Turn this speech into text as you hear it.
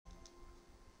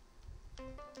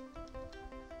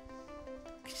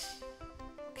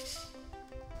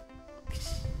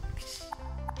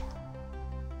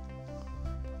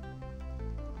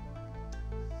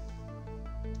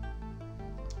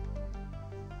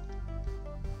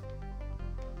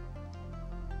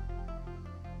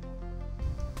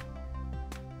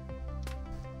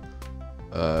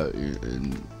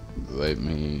Invite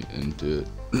me into it.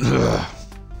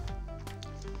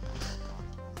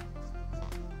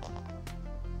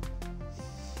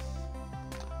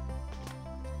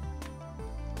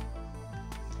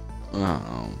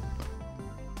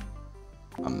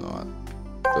 I'm not.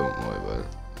 Don't worry about it.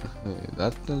 Hey,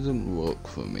 that doesn't work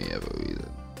for me ever either.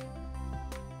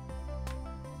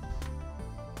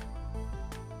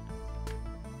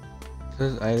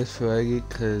 Cause I just feel like it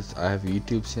cause I have a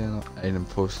YouTube channel and I'm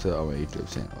posted on my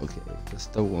YouTube channel. Okay,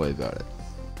 just don't worry about it.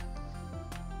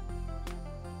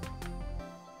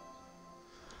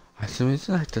 For some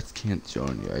reason I just can't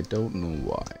join you. I don't know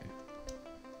why.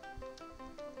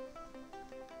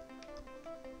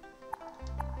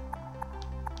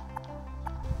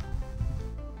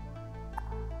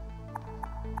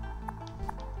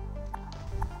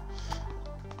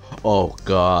 Oh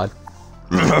God.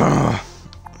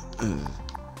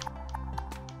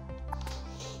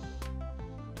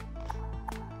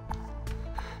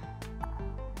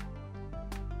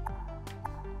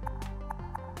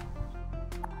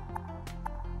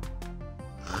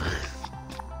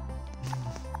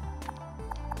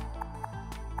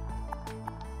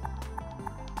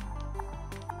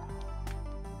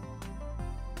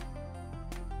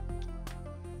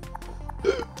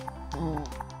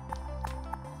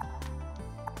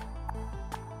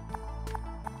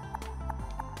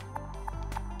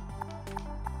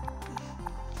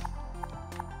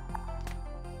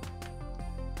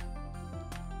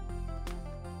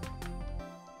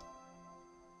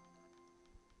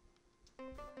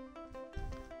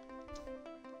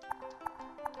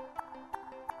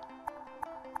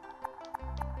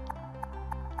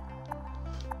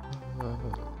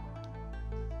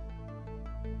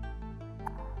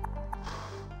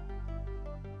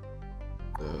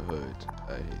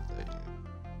 I hate that.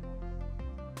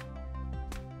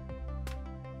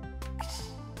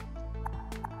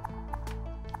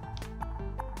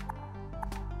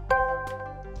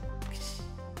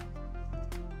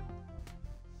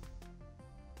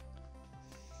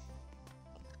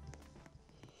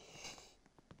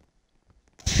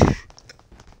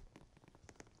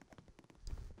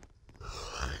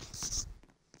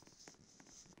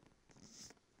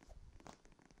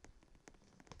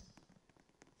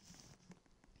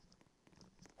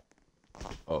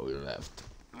 Oh, we left.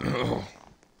 I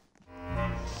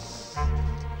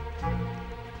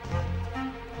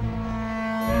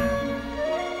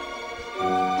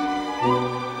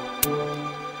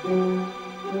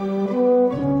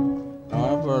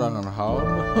brought on how?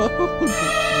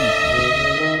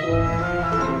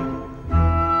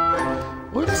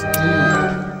 What's this?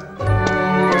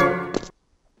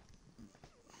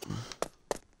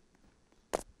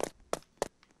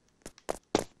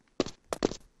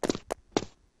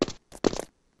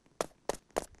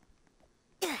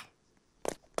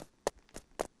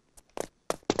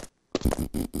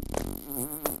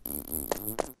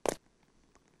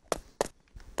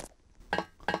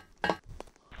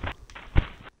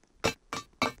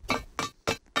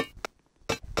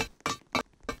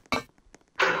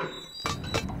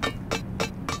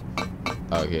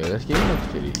 Okay, this game looks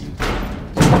pretty easy.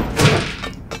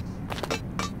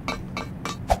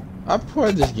 I've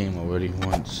played this game already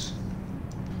once.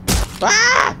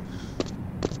 Ah!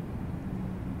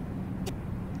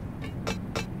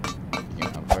 You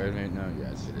can't play it right now?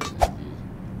 Yes, it is.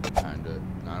 Kinda.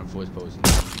 Not a voice person.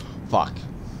 Fuck.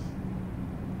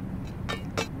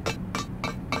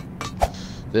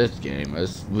 This game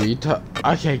is retard.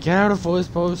 Okay, get out of voice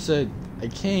posted. I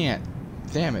can't.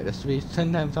 Damn it, this be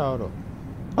 10 times harder.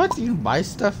 What? You can buy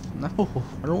stuff? No,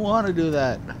 I don't want to do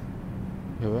that.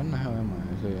 Okay, where the hell am I?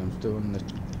 Okay, I'm still in the...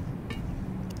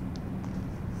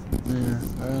 Yeah,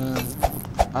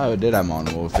 I did have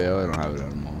Modern Warfare. I don't have it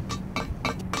anymore.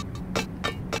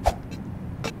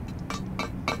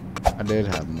 I did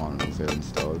have Modern Warfare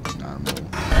installed. Not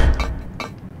anymore.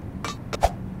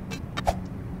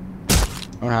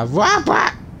 I don't have...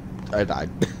 I died.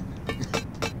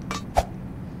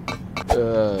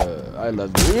 I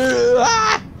love you.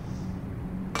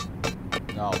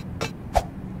 No.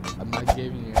 I'm not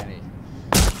giving you any.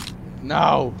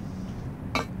 No.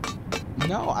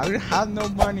 No, I don't have no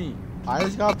money. I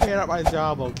just got paid at my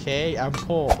job, okay? I'm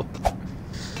poor.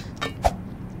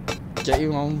 Get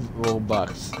your own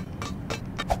Robux.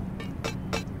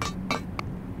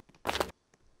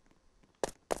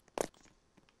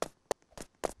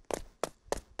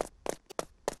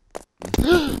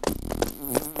 Oh.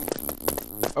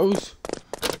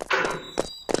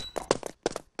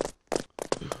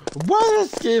 Why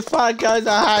does these fat guys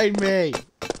hide me?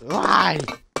 Why?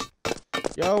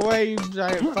 Yo, where you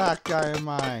giant fat guy of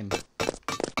mine?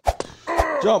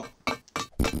 Jump!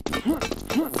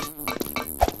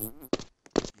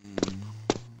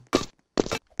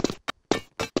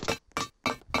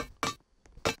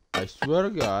 I swear to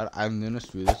God, I'm gonna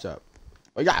screw this up.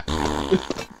 Oh yeah!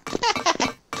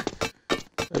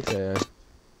 Okay.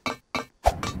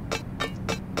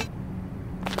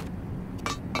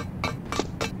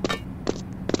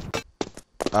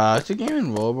 It's a game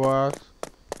in Roblox.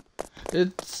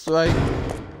 It's like,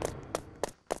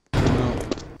 no.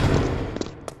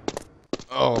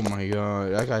 Oh my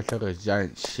God, that guy took a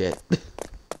giant shit.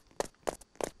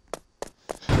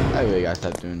 I really gotta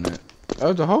stop doing that.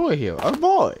 Oh, the hallway here. Oh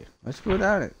boy, let's go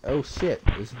down it. Oh shit,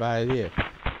 this is a bad idea.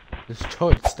 There's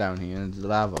toilets down here and there's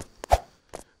lava.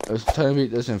 I was trying to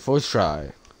beat this in first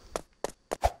try.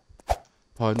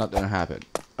 Probably not gonna happen.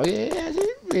 Oh yeah,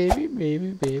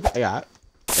 baby. I got it.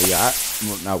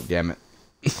 No, damn it.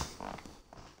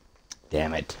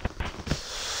 Damn it.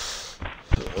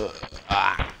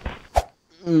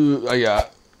 I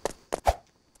got it.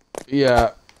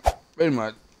 Yeah, pretty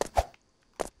much.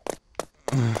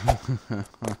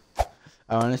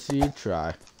 I wanna see you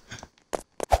try.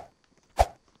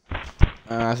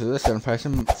 So this time, play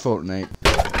some Fortnite.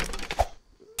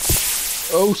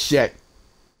 Oh shit!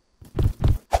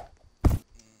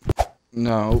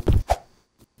 No.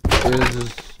 This is...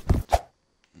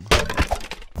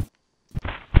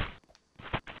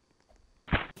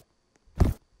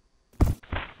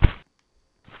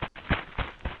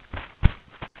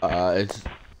 it's...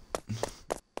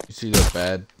 You see the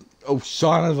bed? Oh,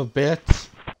 son of a bitch!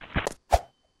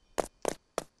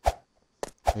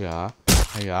 Yeah.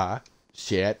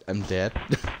 Shit, I'm dead.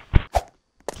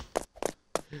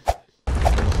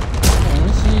 Let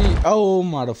me see. Oh,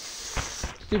 mother...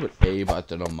 Stupid A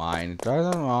button of mine. It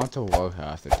doesn't want to work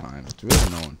half the time. It's really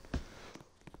annoying.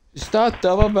 Start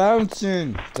double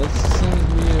bouncing. That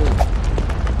sounds weird.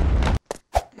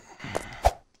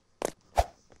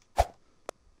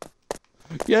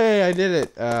 Yay, I did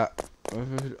it. Oh, I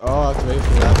have to wait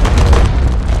for that.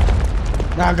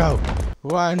 Now go.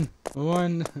 One.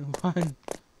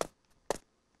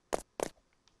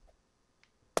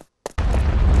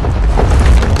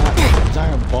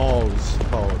 Giant balls.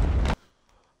 Oh.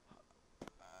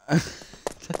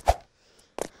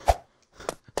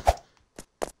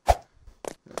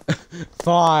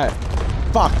 Thought.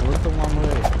 Fuck, I went the wrong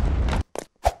way.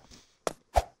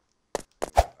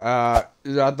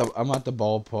 I'm at the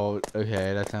ball pole.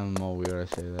 Okay, that sounds more weird I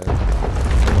say that.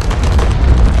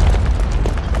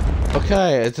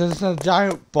 Okay, it's just a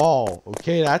giant ball.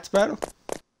 Okay, that's better.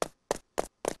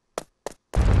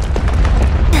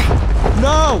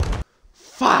 No!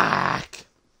 Fuck!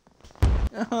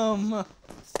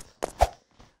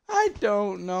 I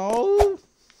don't know.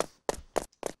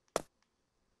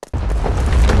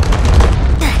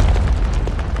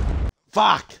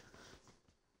 Fuck!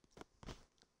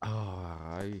 Oh,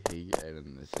 I hate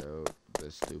editing this out.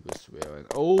 This stupid swearing.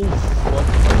 Oh, fuck.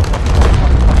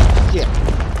 Shit.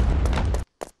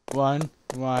 One.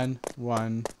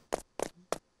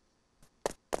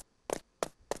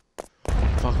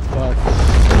 Fuck.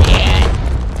 Shit!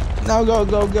 Now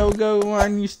go,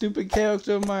 one, you stupid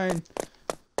character of mine.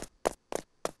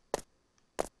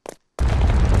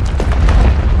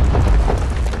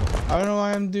 I don't know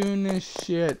why I'm doing this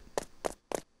shit.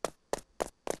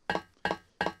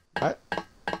 What?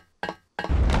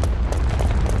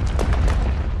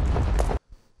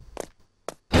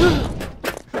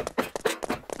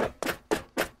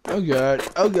 Oh god,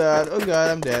 I'm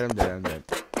dead.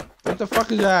 What the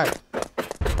fuck is that?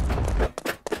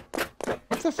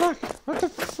 What the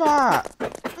fuck?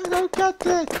 I don't get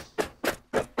this.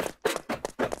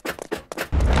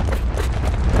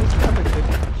 Let's have a good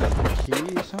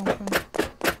key or something.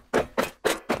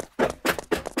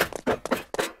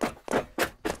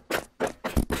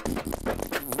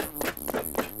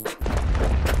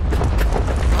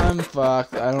 I'm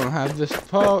fucked. I don't have this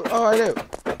pole. Oh, I do. I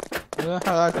don't know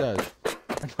how that does.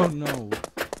 I don't know.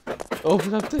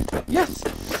 Open up this. Yes!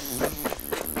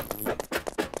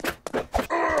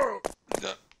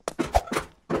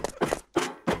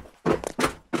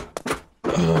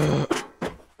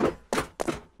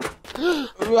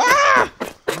 Ah!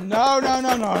 No.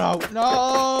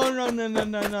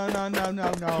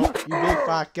 You big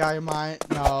fat guy of mine.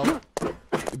 No.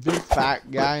 You big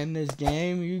fat guy in this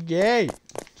game. You gay.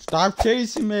 Stop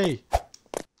chasing me.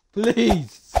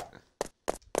 Please.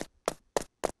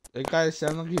 That guy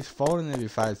sounds like he's folding every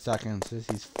 5 seconds since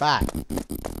he's fat.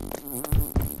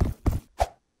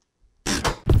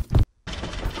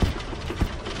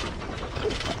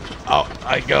 Oh,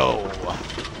 I go.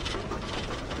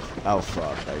 Oh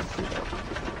fuck, I screwed up.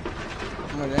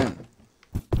 Oh damn.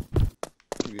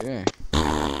 Yeah.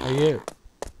 Hey you.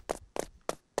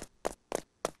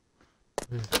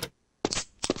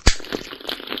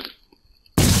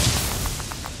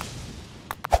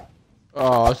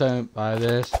 Oh, I didn't buy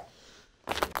this.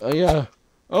 Oh yeah.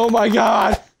 Oh my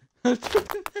god! Try.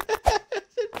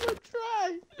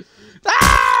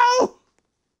 No!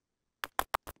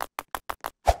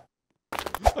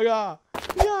 Oh yeah.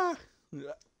 Yeah.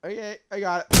 Okay, I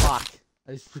got it. Fuck.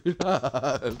 I screwed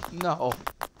up. No.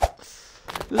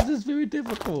 This is very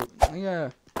difficult.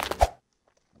 Yeah.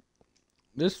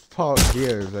 This part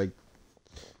here is like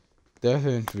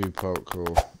definitely part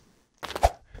cool.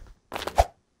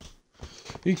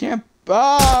 You can't.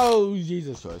 Oh,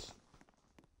 Jesus Christ.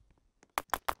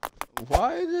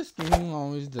 Why this game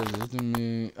always does this to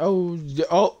me? Oh,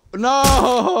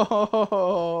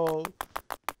 no!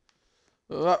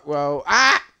 Well,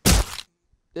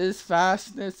 this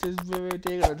fastness is really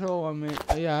taking a toll on me.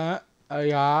 Yeah.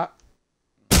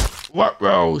 What,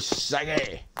 whoa,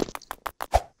 Shaggy?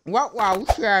 What, whoa,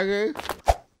 Shaggy?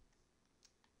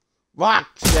 What,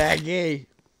 Shaggy?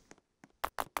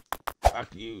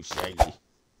 Fuck you, Shaggy.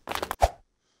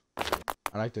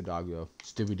 I like the dog though.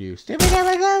 Stupid-doo.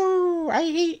 Stupid-doo! I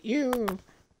hate you!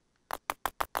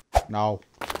 No.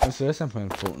 So this I'm playing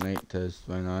Fortnite, cause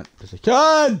why not? Cause I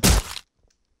can!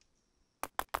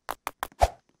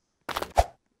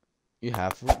 You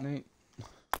have Fortnite?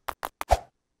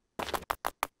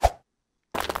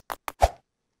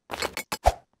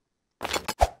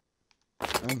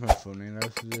 I'm playing Fortnite.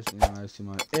 That's just, I see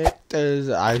my. It is.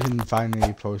 I can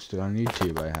finally post it on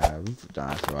YouTube. I have.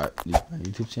 That's what my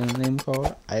YouTube channel name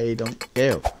called. I don't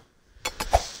care.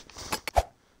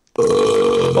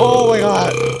 Oh my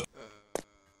god!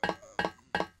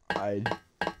 I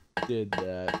did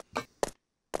that.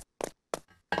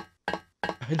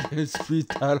 I just beat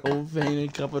that whole thing in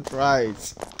a couple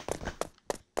tries.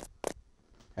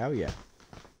 Hell yeah.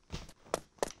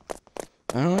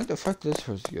 I don't know what the fuck this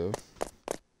supposed to go.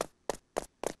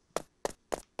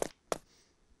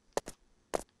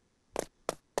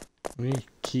 Wait,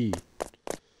 key.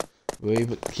 Wait,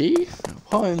 but key?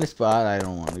 Probably in the spot I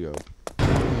don't want to go.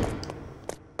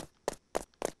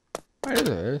 What is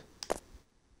it?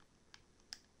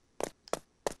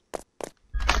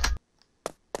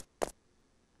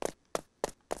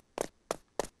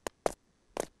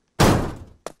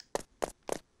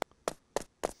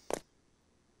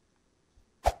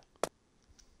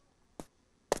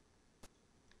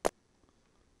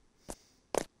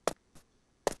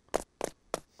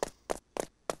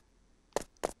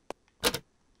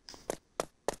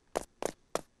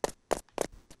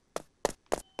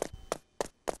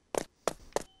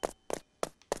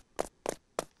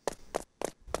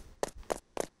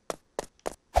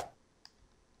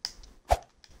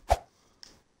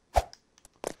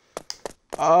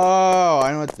 Oh,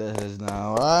 I know what this is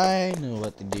now. I know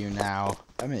what to do now.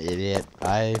 I'm an idiot.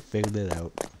 I figured it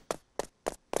out.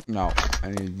 No,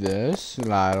 I need this.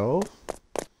 Lotto.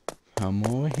 Come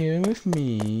over here with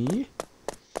me.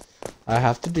 I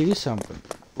have to do something.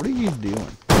 What are you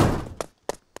doing?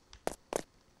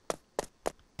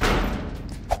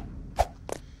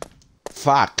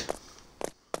 Fuck.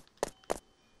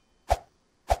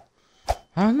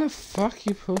 How the fuck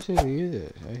you supposed to do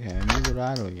this? Okay, I need the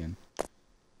Lotto again.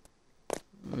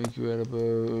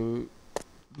 Incredible.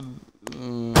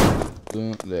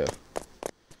 There.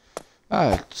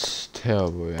 That's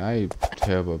terrible. I'm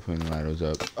terrible at putting ladders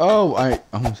up. Oh, I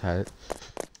almost had it.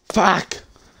 Fuck!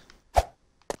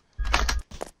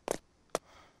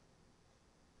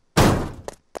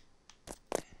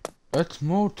 That's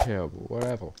more terrible.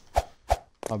 Whatever.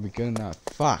 I'll be good enough.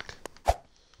 Fuck.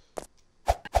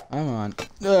 I'm on.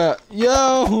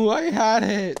 Yo! I had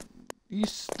it! You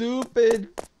stupid!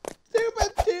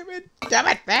 Damn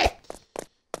it, man!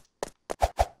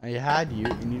 I had you,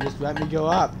 and you just let me go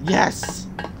up. Yes!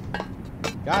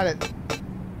 Got it.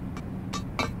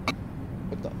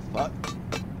 What the fuck?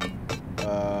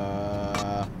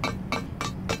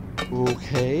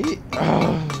 Okay.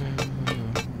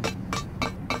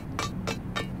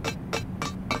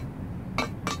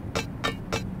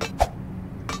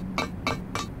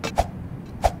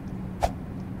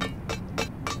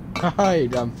 Hi,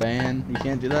 dumb fan. You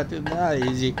can't do that to that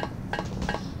easy.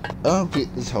 I'll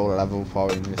beat this whole level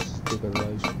probably in this stupid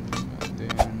life.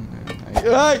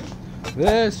 Like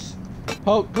this.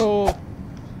 Poke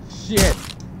shit.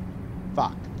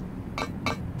 Fuck.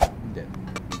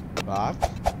 Box?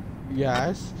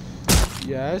 Yes.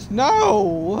 Yes.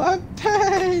 No! I'm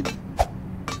dead!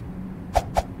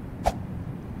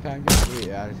 Can't get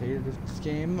the attitude of this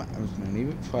game. I'm just gonna leave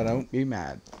it so I don't be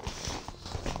mad.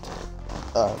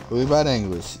 We bad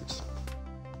English.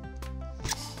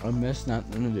 I miss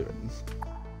nothing to do it.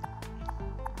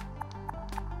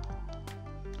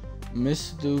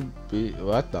 Miss do be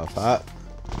what the fuck?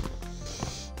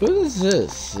 What is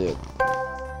this shit?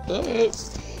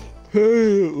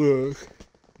 Hey, look.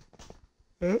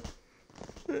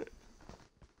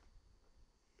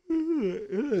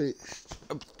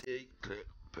 Update, click,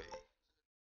 pay.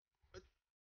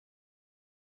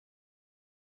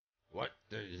 What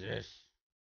is this?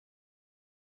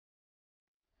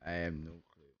 I have no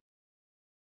clue.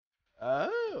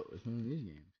 Oh, it's one of these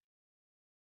games.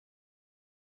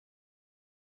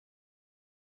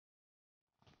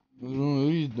 It's one of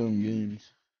these dumb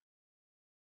games.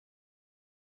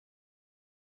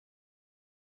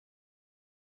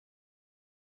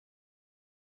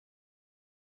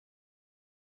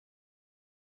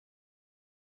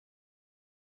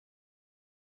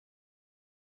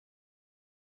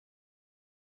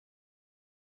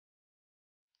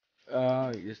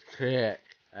 Oh, just click.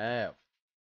 Oh.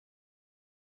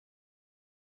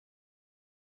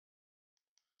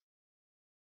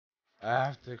 I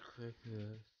have to click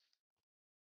this.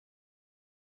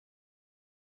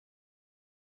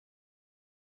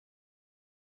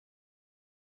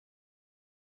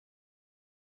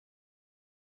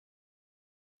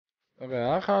 Okay,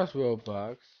 that costs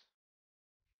Robux.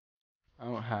 I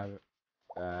don't have it.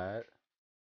 That.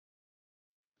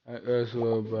 That goes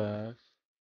Robux.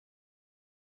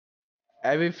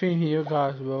 Everything here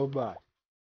costs Robux.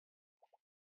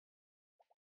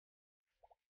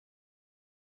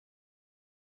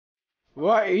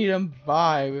 What even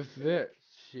buy with this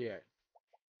shit?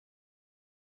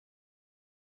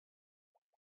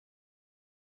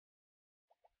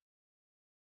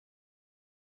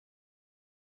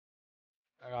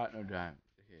 I got no time.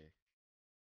 Okay.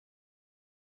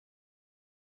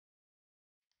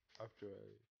 After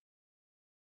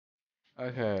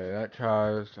okay, that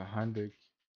charges 100.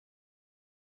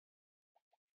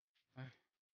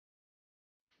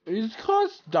 These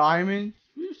cost diamonds?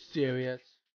 Are you serious?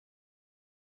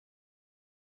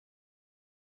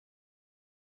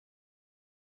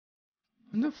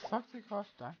 When the fuck they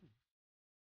cost diamonds?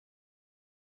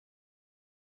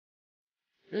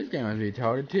 This game must be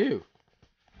retarded too.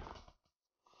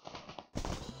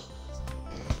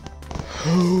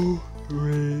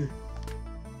 Hooray.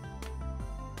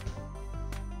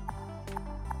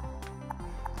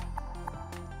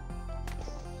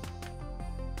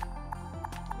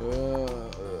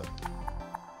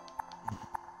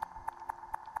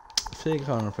 Fake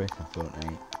on a face on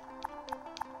Fortnite.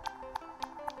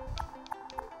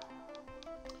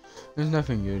 There's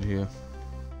nothing good here.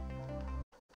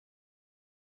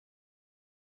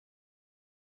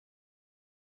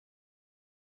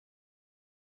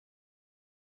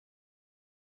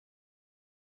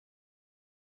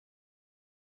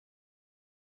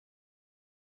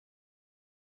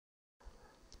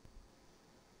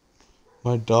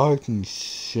 My dog can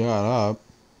shut up.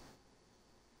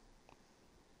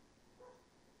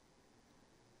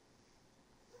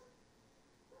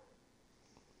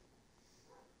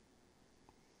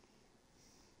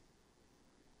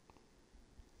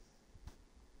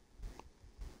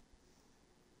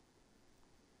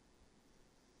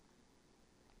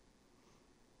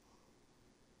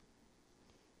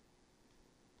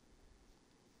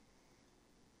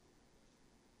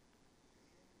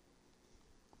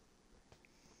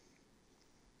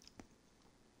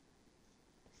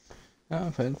 Oh,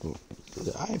 painful.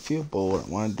 I feel bored. I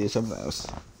want to do something else.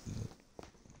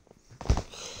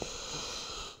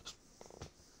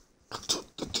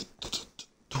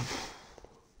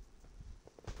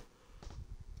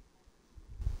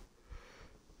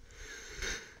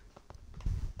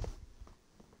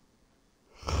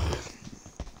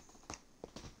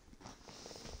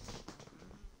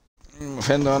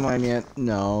 Friend online yet?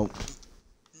 No.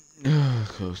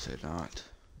 Of course they're not.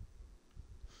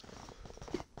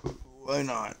 Why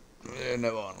not? They're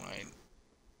never online.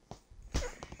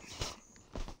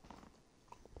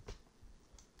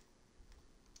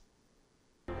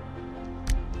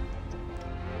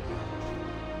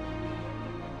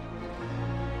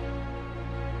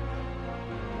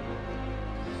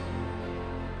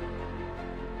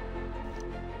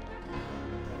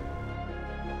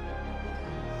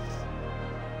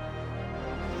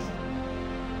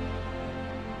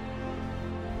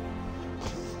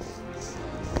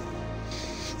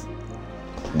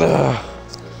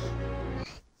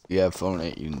 You have phone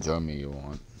 8, you can join me if you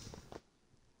want.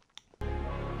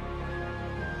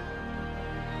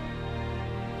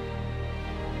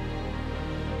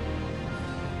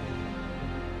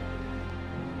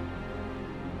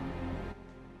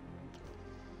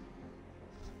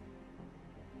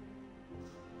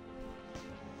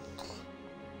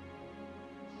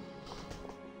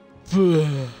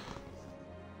 Okay,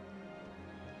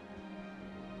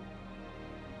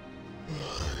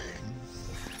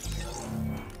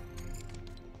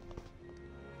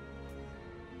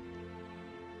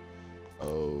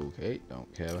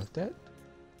 don't care about that.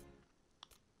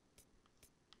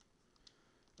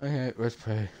 Okay, let's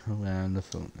play around the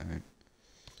fortnite.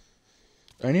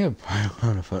 I need to play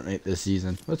around the fortnite this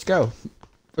season. Let's go.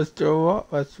 Let's do what?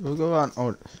 We'll go on.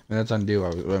 Oh, that's on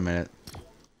duo. Wait a minute.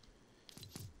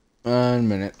 1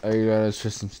 minute. I gotta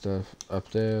switch some stuff up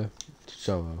there to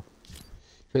solo.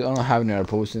 Cause I don't have any other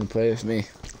person to play with me.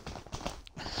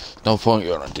 No point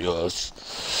you're gonna do this.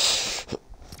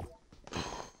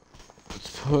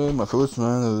 Let's play my first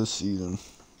round of this season.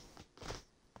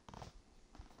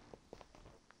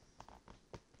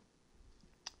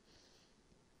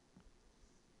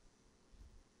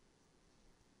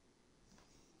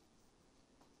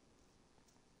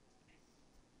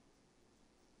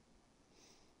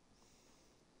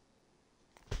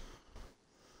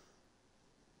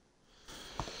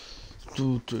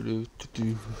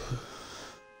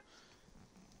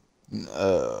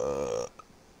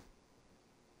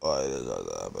 Why did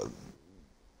that happen?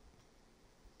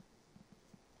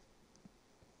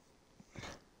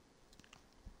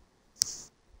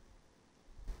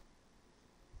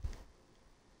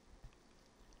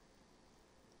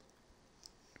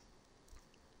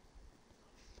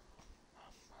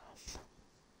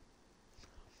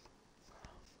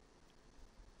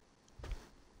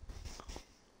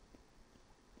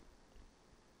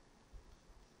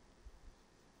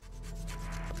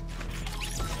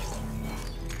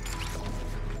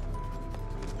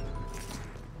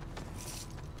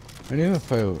 I never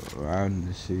play around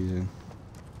this season.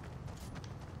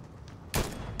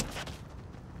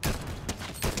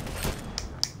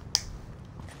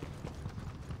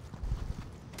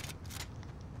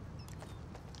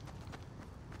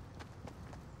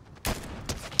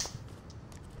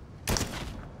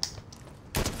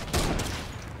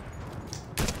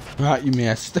 Ah, you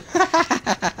missed.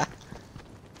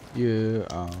 You,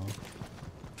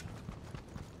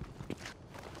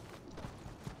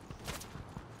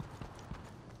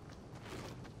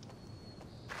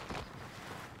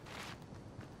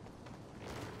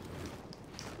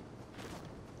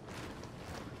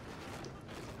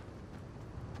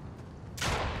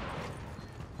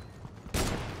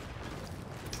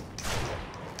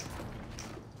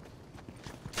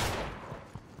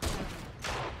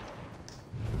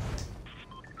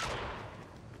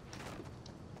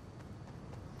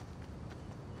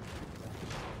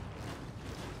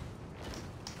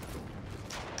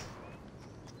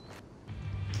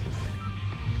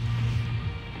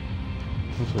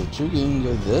 for 2 games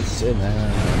of this, and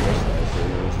then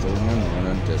I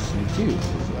on Destiny 2.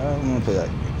 I don't want to play that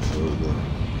game so good.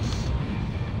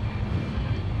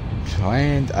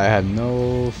 Client, I have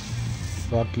no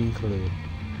fucking clue.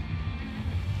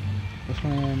 What's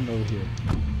land over here?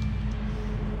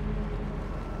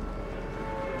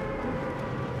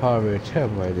 Probably a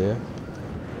terrible idea.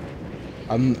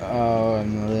 I'm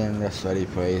in the sweaty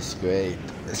place. Great.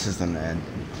 This is an end.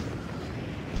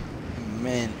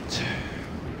 Mint.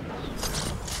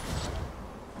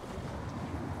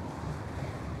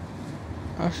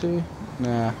 Actually,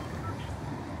 nah.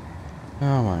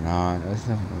 Oh my god, there's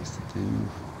nothing else to do.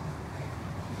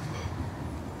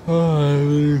 Oh, I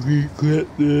really regret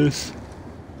this.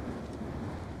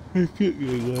 I can't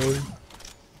get loud.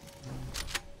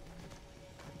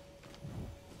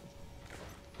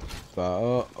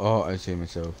 But, oh, I see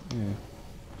myself. Yeah.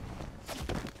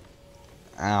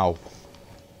 Ow.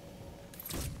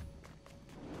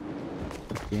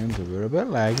 The game's a little bit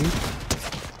laggy.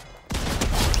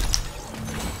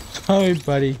 Sorry,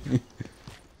 buddy.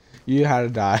 You had to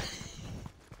die.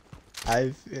 I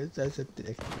feel such a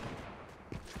dick.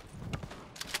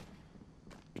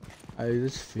 I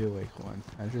just feel like one.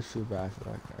 I just feel bad for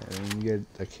that guy. I didn't get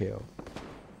a kill.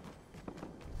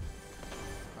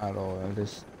 At all. I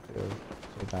just feel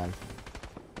so bad.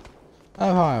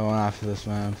 I probably won after this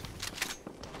round.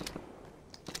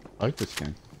 I like this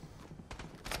game.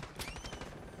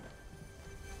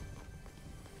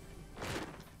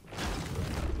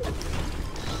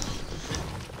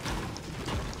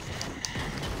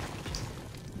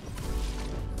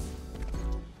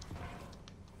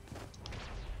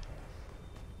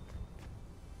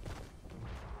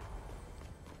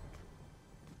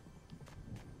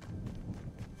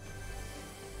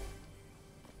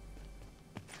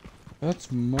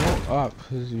 Let's more up,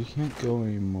 because you can't go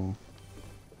anymore.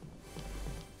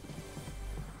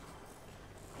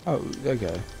 Oh, that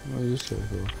guy. What is this guy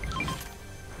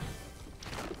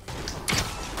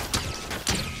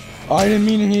for? I didn't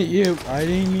mean to hit you. I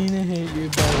didn't mean to hit you,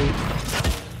 buddy.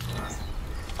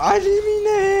 I didn't mean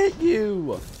to hit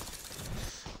you.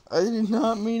 I did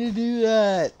not mean to do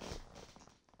that.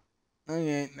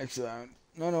 Okay, next round.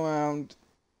 Not around.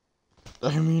 I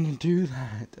didn't mean to do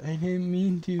that. I didn't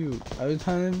mean to. I was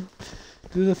trying to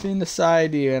do the thing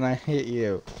beside you and I hit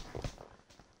you.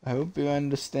 I hope you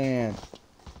understand.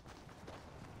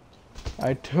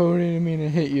 I totally didn't mean to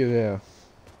hit you there.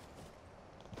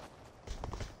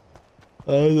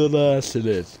 I was the last of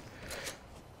this.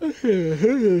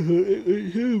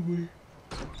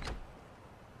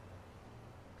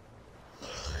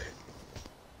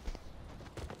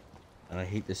 And I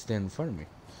hate to stand in front of me.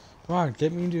 Come on,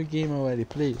 get me into a game already,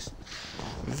 please.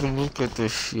 Look at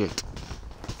this shit.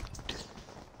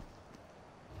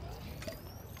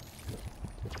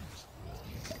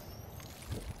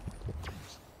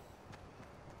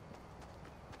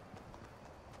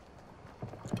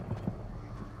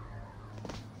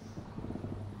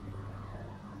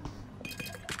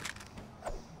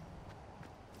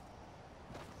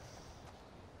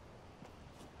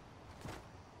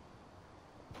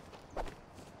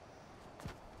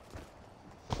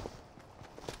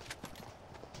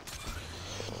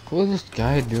 What is this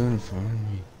guy doing in front of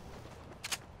me?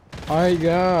 My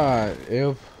God,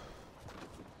 if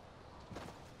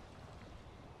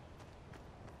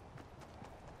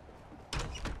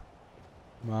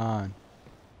come on.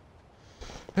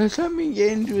 Let's let me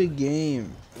get into a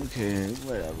game. Okay,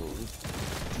 whatever.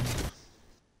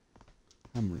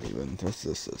 I'm leaving. This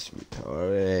is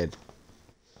retarded.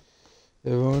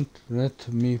 They won't let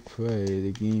me play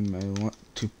the game I want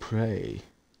to play.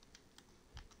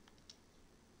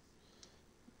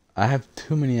 I have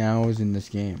too many hours in this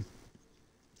game.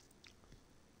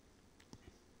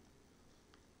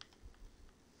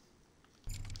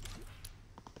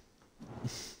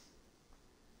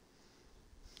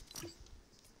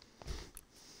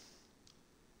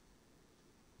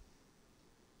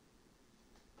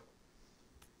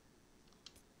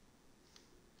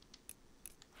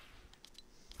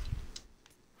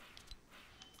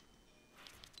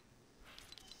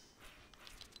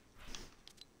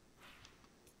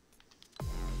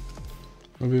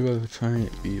 Maybe about trying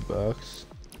to V-Bucks.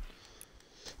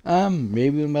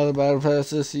 Maybe another battle pass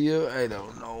this year. I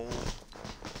don't know.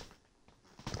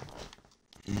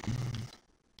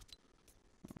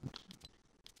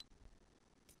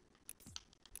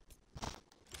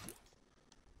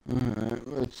 Alright,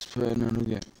 let's play another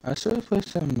game. I should play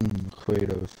some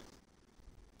creative.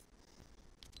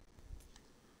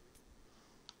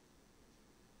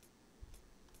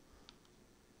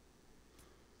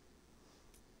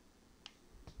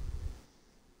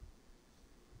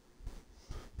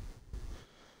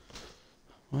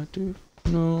 What do?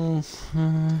 No. Let's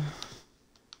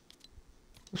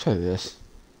try this.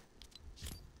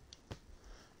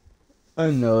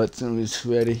 I know it's gonna be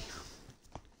sweaty.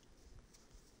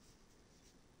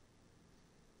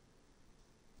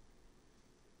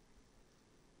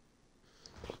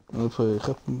 I'll play a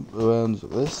couple rounds of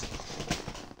this.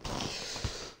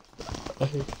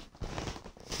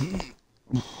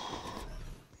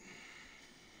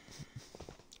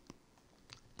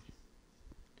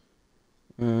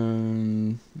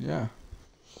 Yeah.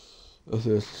 If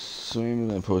there's stream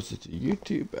and then post it to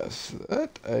YouTube, after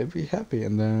that I'd be happy,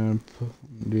 and then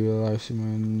do a live stream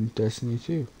on Destiny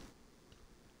 2.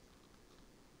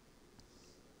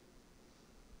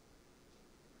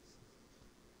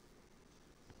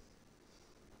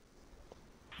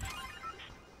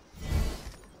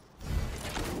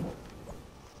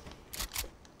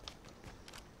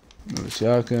 No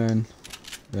shotgun.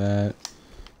 That.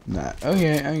 Nah.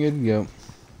 Okay, I'm good to go.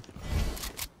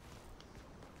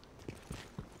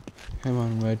 I'm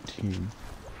on red team.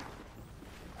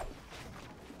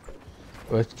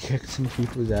 Let's kick some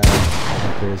people's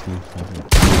ass. There's no problem.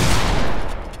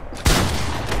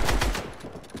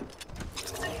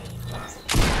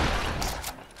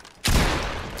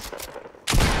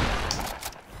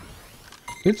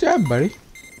 Good job, buddy.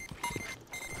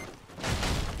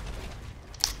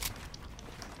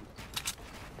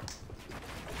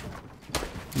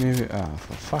 Maybe, oh,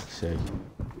 for fuck's sake.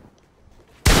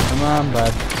 Come on,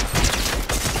 bud.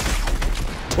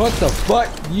 What the fuck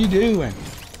you doing?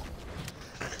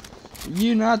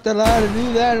 You not allowed to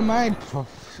do that in my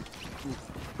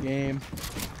game.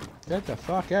 Get the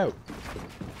fuck out.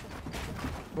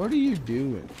 What are you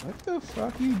doing? What the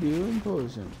fuck are you doing,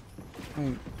 person?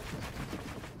 Like,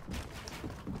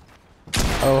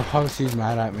 oh, Hussy's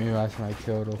mad at me. That's my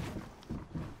killed him.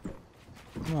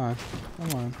 Come on.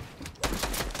 Come on.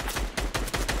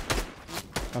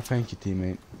 Oh, thank you,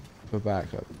 teammate. For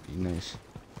backup. Be nice.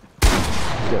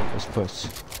 go. Let's push.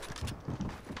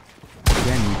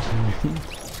 Again, you teammate.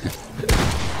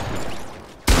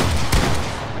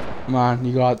 Come on,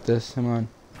 you got this. Come on.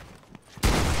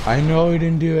 I know you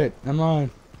didn't do it. Come on.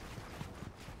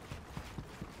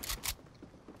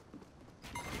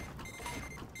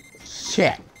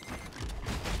 Shit.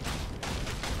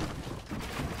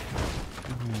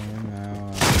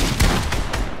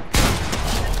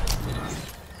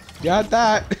 Got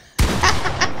that.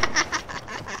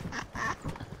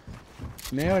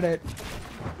 Nailed it.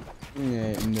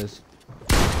 Yeah, in this.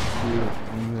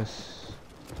 In this.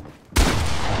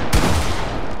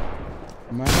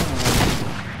 Come on.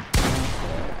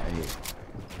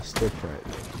 Stick right.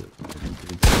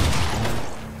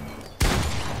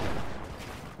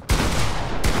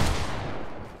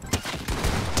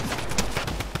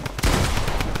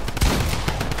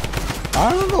 I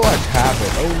don't know what's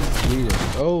happened. Oh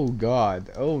Jesus. Oh God.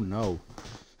 Oh no.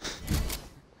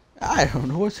 I don't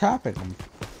know what's happening.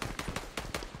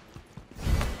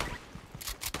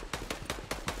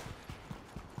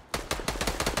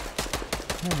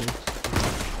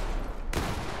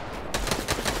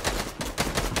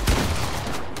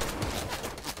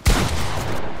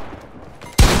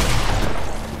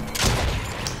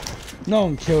 No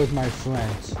one kills my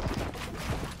friends.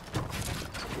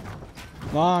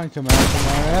 Come on, come on, come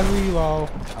on, every low.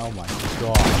 Oh my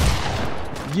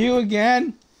God. You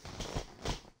again?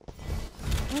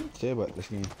 I don't care about this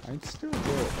game. I'd still do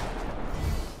it.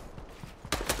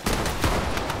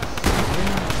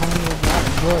 I did not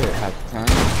enjoy it half the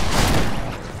time.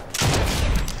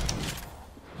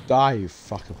 Die, you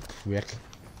fucking prick.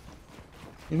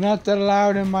 You're not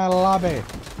allowed in my lobby.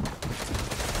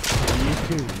 You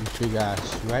too, you big ass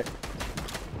sweat.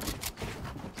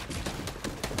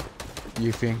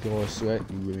 You think you're a sweat,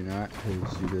 you really not,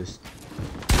 because you just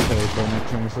play Fortnite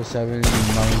 24/7 in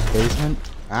your mom's basement.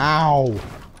 Ow!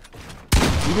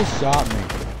 You just shot me.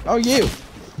 Oh, you!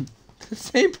 The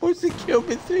same person killed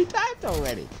me 3 times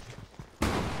already.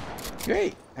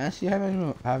 Great. Actually, I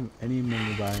haven't have any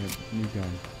money to buy a new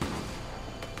gun.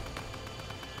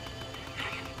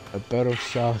 A better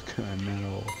shotgun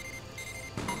now.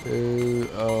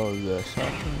 Oh, the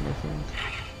shotgun, I think.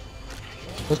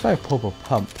 Let's buy a purple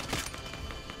pump.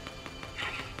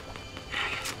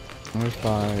 Let's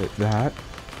buy that.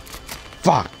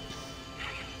 Fuck!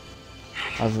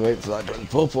 I have to wait for that to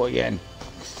purple again.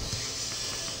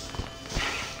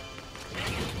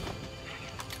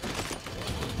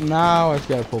 Now let's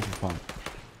get a purple pump.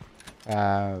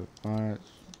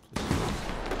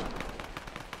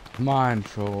 Come on,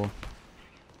 troll.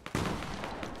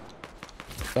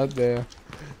 Up there.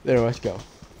 There, let's go.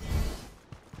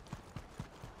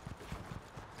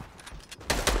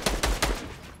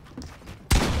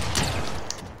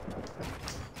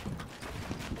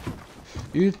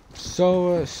 You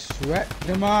so sweat.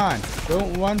 Come on.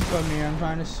 Don't run from me. I'm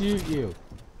trying to shoot you.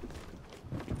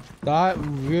 That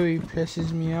really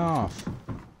pisses me off.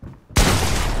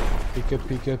 Pika,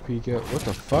 pika, pika. What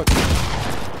the fuck?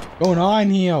 Going on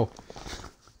here?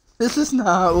 This is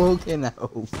not working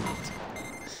out.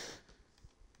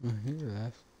 He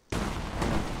left.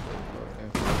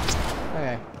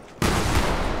 Okay.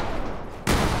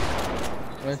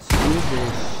 Let's do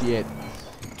this shit.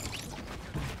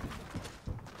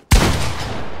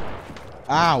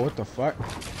 Ah, what the fuck?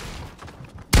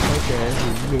 Okay, this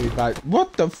is really bad.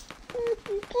 What the f—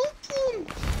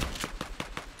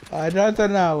 I don't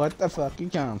know what the fuck you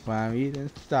come from. You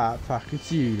didn't stop fucking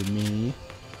shooting me.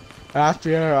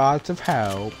 After lots of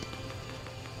help.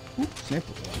 Oops,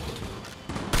 sniper.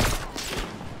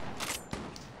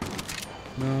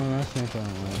 No, that's sniper I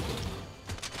don't like.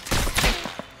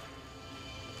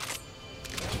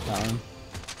 That one.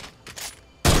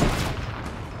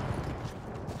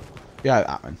 Yeah,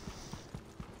 that one.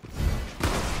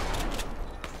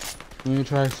 Let me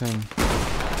try some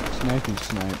sniping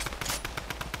snipe.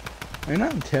 I'm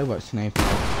not terrible about sniping.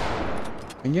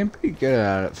 I'm getting pretty good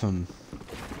at it from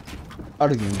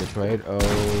other games I played.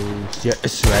 Oh shit,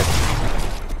 it's red.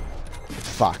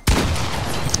 Fuck.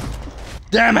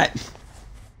 Damn it!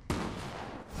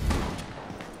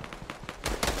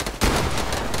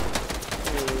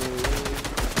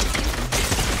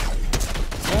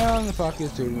 What the fuck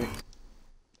is doing me?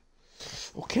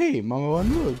 Okay, Mama One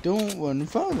rule, don't run in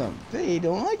front of them. They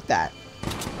don't like that.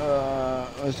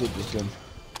 Let's do this gun.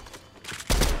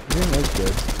 I think that's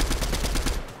good.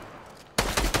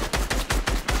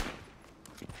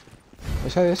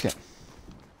 Let's try this gun.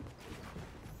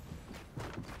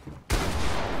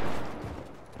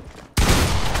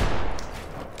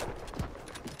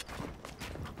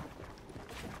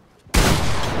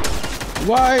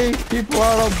 Why people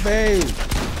are obeyed?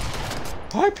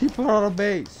 Why people are on a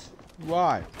base?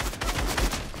 Why?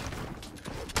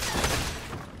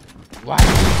 Why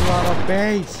people on a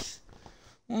base?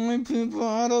 Why people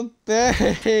on a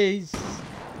base?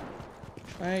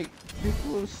 Like,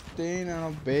 people are staying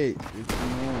on a base. It's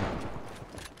annoying.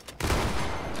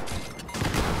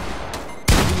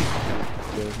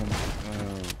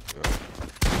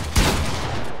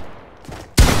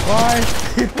 Why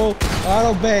people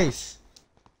on a base?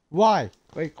 Why?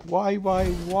 Like, why?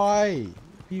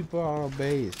 People on a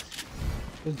base.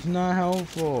 It's not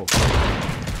helpful. It's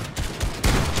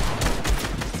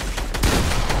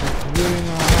really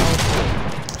not helpful.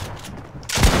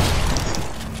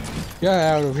 Get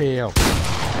out of here.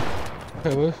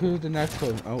 Okay, who's the next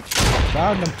one? Oh,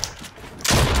 found them.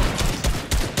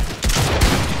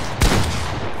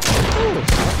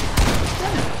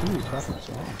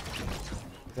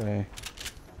 Okay.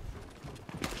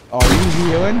 Are you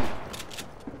healing?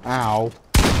 Ow.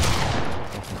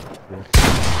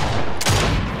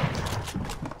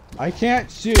 I can't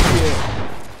shoot you.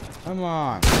 Come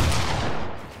on.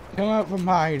 Come out from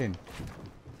hiding.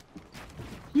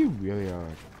 You really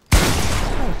are.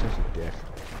 That was just a dick.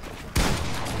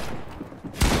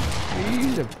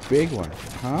 He's a big one,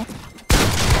 huh?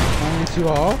 You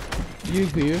all? You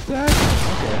agree with that?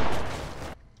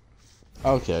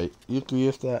 Okay. Okay. You agree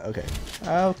with that? Okay.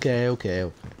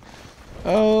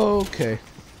 Okay.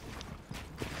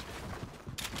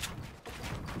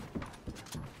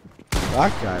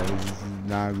 That guy is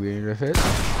not agreeing with it.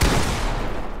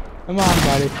 Come on,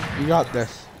 buddy. You got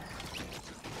this.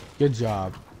 Good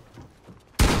job.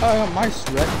 Oh, I got my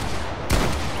sweat.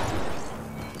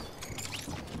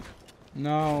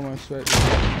 No, my sweat.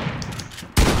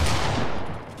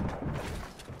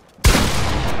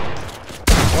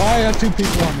 Oh, I got two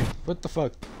people on me. What the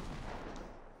fuck?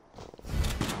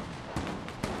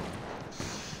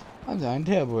 I'm dying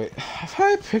terrible. Wait, if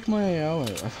I pick my arrow,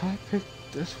 if I pick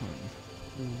this one.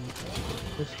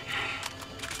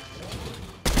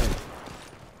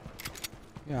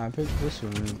 Yeah, I picked this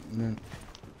one and then.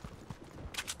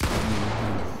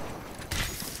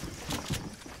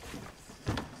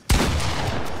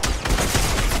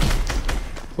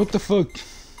 What the fuck?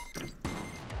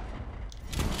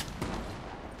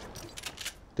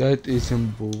 That is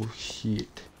some bullshit.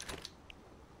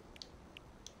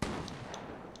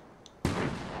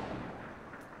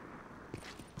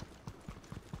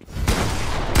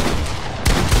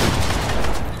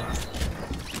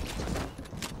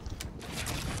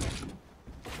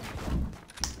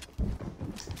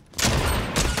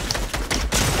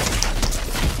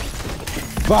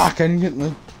 Fuck, I didn't get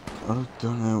my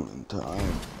gun out in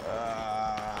time.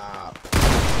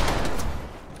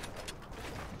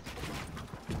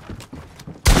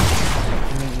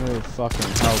 Didn't really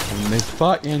fucking help in this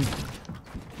fucking.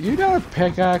 You gotta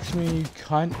pickaxe me, you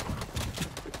cunt.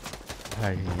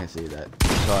 I can't say that.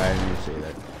 Sorry, I didn't mean to say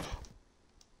that.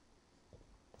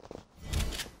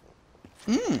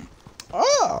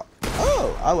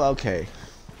 Oh, okay.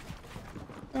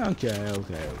 Okay.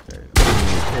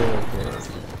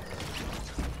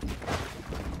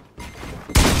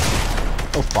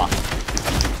 Oh fuck.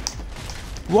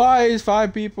 Why is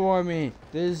 5 people on me?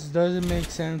 This doesn't make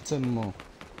sense anymore.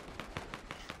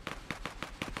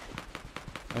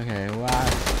 Okay,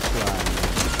 last try.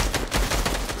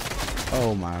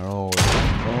 Oh my lord.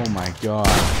 Oh my god.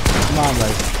 Come on,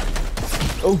 buddy.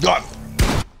 Oh god.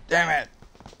 Damn it.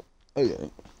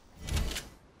 Okay.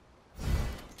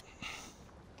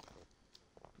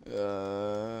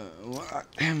 What?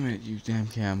 Damn it, you damn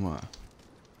camera.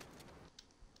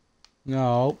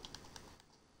 No.